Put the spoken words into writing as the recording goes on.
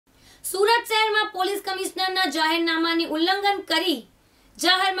સુરત શહેરમાં પોલીસ કમિશનરના જાહેરનામાની ઉલ્લંઘન કરી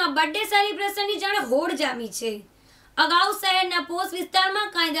જાહેરમાં બર્થડે સેલિબ્રેશનની જાણે હોડ જામી છે। અગાઉ શહેરના પોસ્ટ વિસ્તારમાં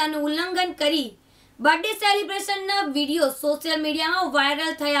કાયદાનું ઉલ્લંઘન કરી બર્થડે સેલિબ્રેશનના વિડીયો સોશિયલ મીડિયામાં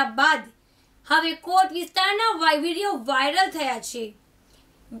વાયરલ થયા બાદ હવે કોટ વિસ્તારના વિડીયો વાયરલ થયા છે।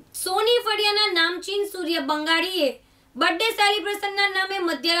 સોની ફળિયાના નામચીન સૂર્ય બંગાળીએ બર્થડે સેલિબ્રેશનના નામે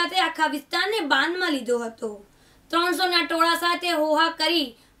મધ્યરાત્રે આખા વિસ્તારને બાંધમાં લીધો હતો। 300ના ટોળા સાથે હોહા કરી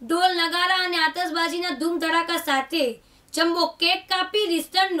ઢોલ નગારા અને આતશબાજીના ધૂમ ધડાકા સાથે જમ્બો કેક કાપી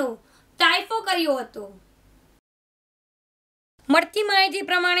રિસ્ટરનો તાઇફો કર્યો હતો। મળતી માહિતી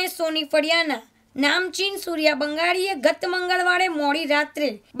પ્રમાણે સોની ફળિયાના નામચીન સૂર્ય બંગાળીએ ગત મંગળવારે મોડી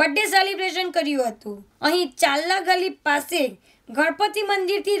રાત્રે બર્થડે સેલિબ્રેશન કર્યું હતું। અહીં ચાલ્લા ગલી પાસે ગણપતિ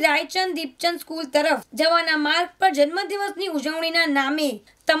મંદિરથી રાયચંદ દીપચંદ સ્કૂલ તરફ જવાના માર્ગ પર જન્મદિવસની ઉજવણીના નામે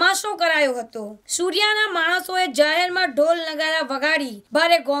તમાશો કરાયો હતો। સૂર્યાના માણસોએ જાહેરમાં ઢોલ નગારા વગાડી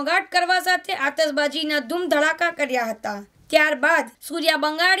ભારે ઘોંઘાટ કરવા સાથે આતશબાજીના ધૂમ ધડાકા કર્યા હતા। ત્યારબાદ સૂર્ય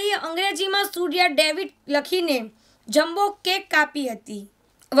બંગાળીએ અંગ્રેજીમાં સૂર્ય ડેવિડ લખીને જમ્બો કેક કાપી હતી।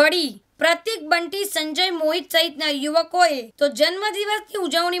 વળી પ્રતિક બંટી સંજય મોહિત સહિતના યુવકોએ તો જન્મદિવસની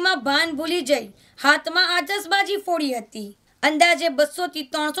ઉજવણીમાં ભાન ભૂલી જઈ હાથમાં આતશબાજી ફોડી હતી। અંદાજે 200 થી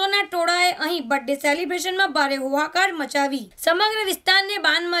 300ના ટોળાએ અહીં બર્થડે સેલિબ્રેશનમાં ભારે હોહાકાર મચાવી સમગ્ર વિસ્તારને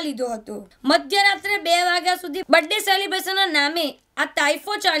બાનમાં લીધો હતો। મધ્યરાત્રે 2 વાગ્યા સુધી બર્થડે સેલિબ્રેશનના નામે આ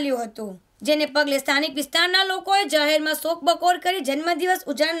તાઇફો ચાલ્યો હતો, જેને પગલે સ્થાનિક વિસ્તારના લોકોએ જાહેરમાં શોકબકોર કરી જન્મદિવસ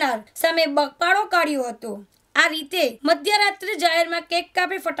ઉજવનાર સામે બગપાળો કાઢ્યો હતો। આ રીતે મધ્યરાત્રે જાહેરમાં કેક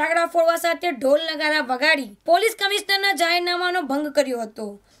કાપી ફટાકડા ફોડવા સાથે ઢોલ નગારા વગાડી પોલીસ કમિશનરના જાહેરનામાનો ભંગ કર્યો હતો।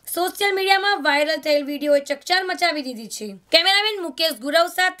 સોશિયલ મીડિયામાં વાયરલ થયેલ વિડીયોએ ચકચાર મચાવી દીધી છે। કેમેરામેન મુકેશ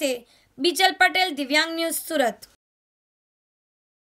ગુરવ સાથે બીચલ પટેલ, દિવ્યાંગ ન્યૂઝ, સુરત।